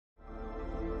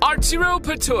Arturo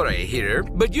Pittore here,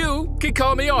 but you can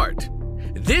call me Art.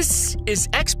 This is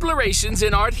Explorations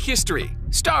in Art History,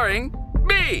 starring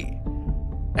me.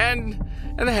 And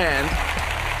the hand.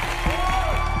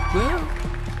 Well,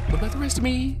 what about the rest of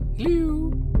me?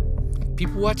 Hello?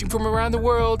 People watching from around the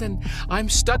world, and I'm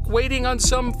stuck waiting on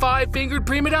some five-fingered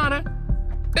prima donna.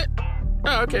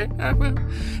 Okay, well,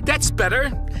 that's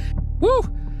better. Woo!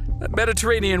 That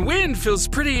Mediterranean wind feels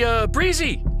pretty,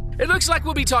 breezy. It looks like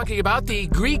we'll be talking about the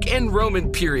Greek and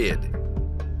Roman period.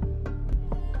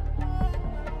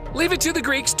 Leave it to the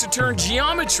Greeks to turn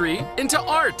geometry into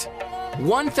art.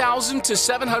 1000 to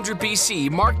 700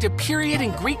 BC marked a period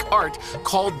in Greek art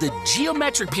called the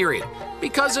geometric period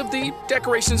because of the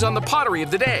decorations on the pottery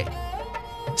of the day.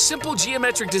 Simple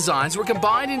geometric designs were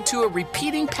combined into a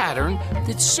repeating pattern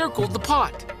that circled the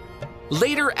pot.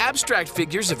 Later, abstract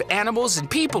figures of animals and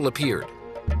people appeared.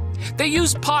 They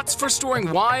used pots for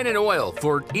storing wine and oil,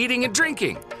 for eating and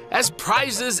drinking, as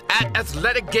prizes at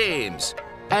athletic games,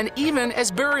 and even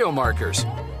as burial markers.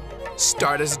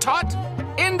 Start as a tot,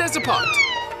 end as a pot.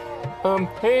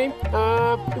 Hey,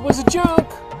 it was a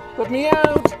joke. Let me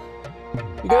out.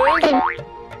 You guys?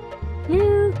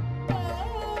 Here.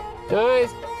 Guys.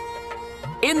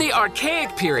 In the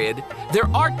Archaic period, their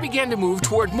art began to move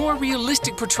toward more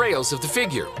realistic portrayals of the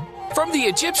figure. From the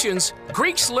Egyptians,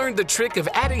 Greeks learned the trick of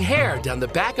adding hair down the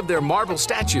back of their marble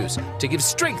statues to give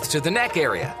strength to the neck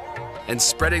area, and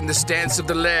spreading the stance of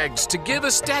the legs to give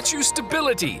a statue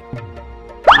stability.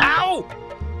 Ow!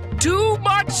 Too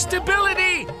much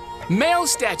stability! Male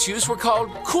statues were called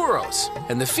kouros,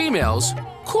 and the females,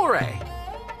 kouroi.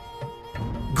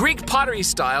 Greek pottery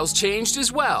styles changed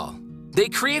as well. They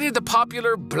created the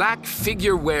popular black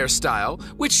figure ware style,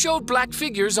 which showed black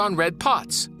figures on red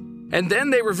pots. And then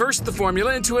they reversed the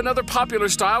formula into another popular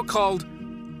style called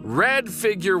red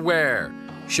figure ware,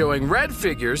 showing red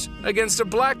figures against a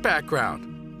black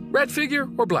background. Red figure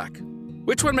or black?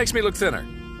 Which one makes me look thinner?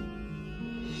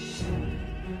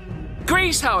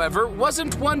 Greece, however,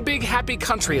 wasn't one big happy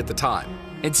country at the time.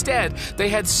 Instead, they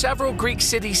had several Greek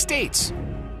city-states.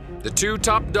 The two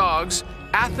top dogs,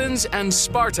 Athens and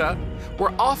Sparta,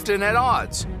 were often at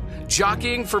odds,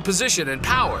 jockeying for position and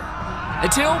power,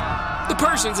 until the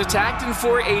Persians attacked in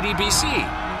 480 BC.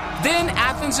 Then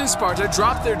Athens and Sparta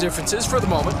dropped their differences for the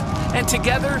moment, and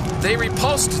together they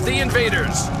repulsed the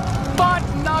invaders. But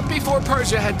not before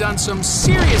Persia had done some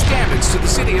serious damage to the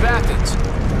city of Athens.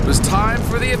 It was time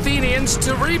for the Athenians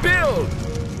to rebuild.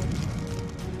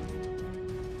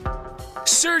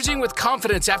 Surging with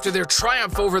confidence after their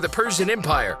triumph over the Persian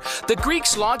Empire, the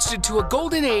Greeks launched into a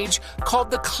golden age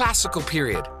called the Classical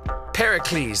period.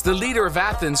 Pericles, the leader of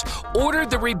Athens, ordered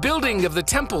the rebuilding of the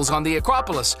temples on the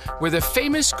Acropolis, where the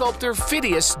famous sculptor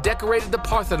Phidias decorated the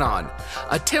Parthenon,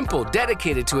 a temple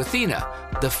dedicated to Athena,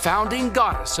 the founding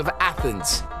goddess of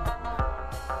Athens.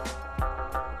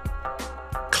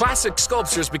 Classic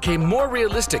sculptures became more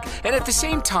realistic and at the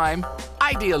same time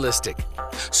idealistic.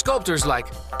 Sculptors like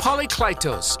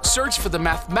Polykleitos searched for the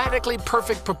mathematically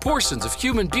perfect proportions of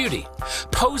human beauty.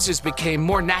 Poses became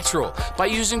more natural by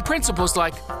using principles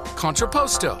like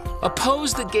contrapposto, a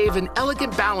pose that gave an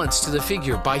elegant balance to the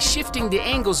figure by shifting the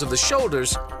angles of the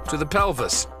shoulders to the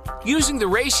pelvis. Using the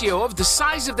ratio of the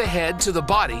size of the head to the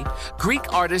body,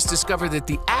 Greek artists discovered that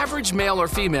the average male or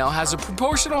female has a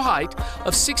proportional height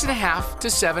of 6.5 to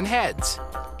 7 heads.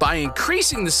 By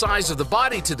increasing the size of the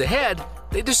body to the head,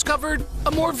 they discovered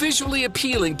a more visually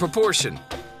appealing proportion.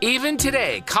 Even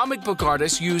today, comic book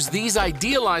artists use these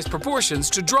idealized proportions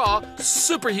to draw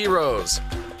superheroes.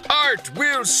 Art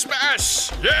will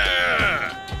smash!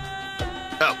 Yeah!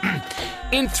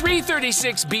 In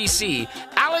 336 BC,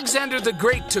 Alexander the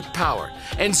Great took power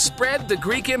and spread the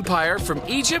Greek Empire from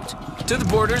Egypt to the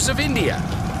borders of India.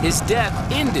 His death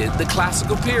ended the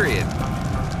Classical period.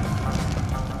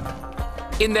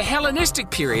 In the Hellenistic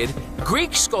period,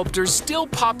 Greek sculptors still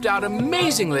popped out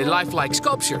amazingly lifelike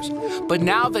sculptures, but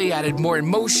now they added more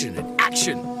emotion and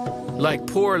action, like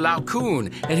poor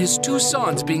Laocoon and his two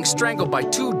sons being strangled by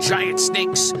two giant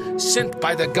snakes sent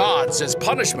by the gods as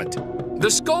punishment. The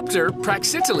sculptor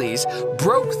Praxiteles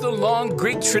broke the long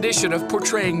Greek tradition of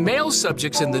portraying male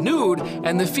subjects in the nude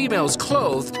and the females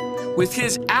clothed with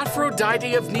his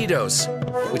Aphrodite of Knidos,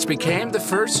 which became the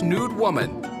first nude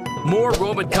woman. More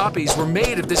Roman copies were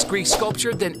made of this Greek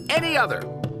sculpture than any other.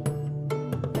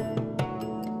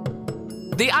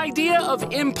 The idea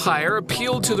of empire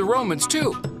appealed to the Romans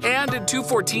too, and in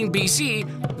 214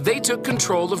 BC, they took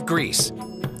control of Greece.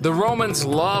 The Romans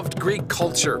loved Greek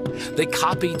culture. They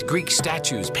copied Greek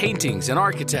statues, paintings, and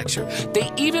architecture.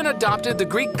 They even adopted the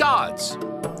Greek gods,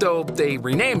 though they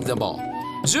renamed them all.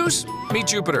 Zeus, meet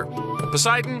Jupiter.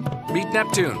 Poseidon, meet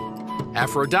Neptune.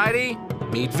 Aphrodite,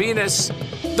 meet Venus.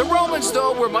 The Romans,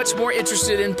 though, were much more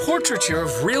interested in portraiture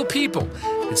of real people.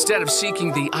 Instead of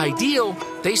seeking the ideal,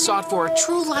 they sought for a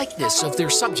true likeness of their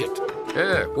subject.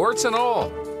 Warts and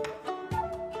all.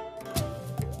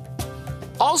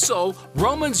 Also,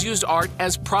 Romans used art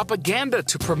as propaganda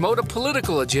to promote a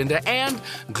political agenda and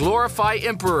glorify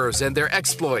emperors and their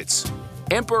exploits.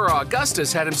 Emperor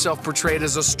Augustus had himself portrayed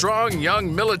as a strong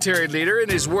young military leader in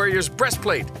his warrior's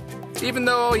breastplate, even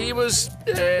though he was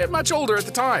much older at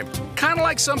the time. Kind of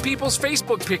like some people's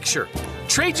Facebook picture.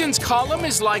 Trajan's column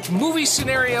is like movie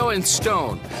scenario in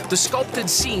stone, the sculpted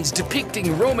scenes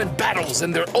depicting Roman battles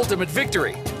and their ultimate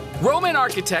victory. Roman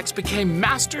architects became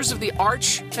masters of the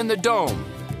arch and the dome.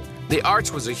 The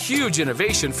arch was a huge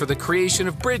innovation for the creation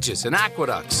of bridges and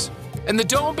aqueducts. And the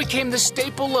dome became the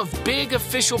staple of big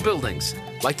official buildings,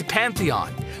 like the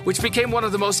Pantheon, which became one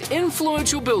of the most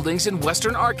influential buildings in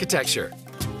Western architecture.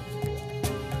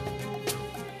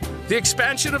 The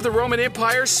expansion of the Roman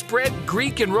Empire spread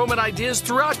Greek and Roman ideas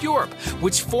throughout Europe,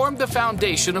 which formed the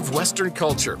foundation of Western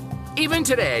culture. Even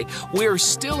today, we are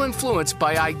still influenced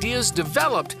by ideas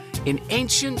developed in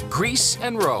ancient Greece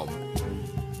and Rome.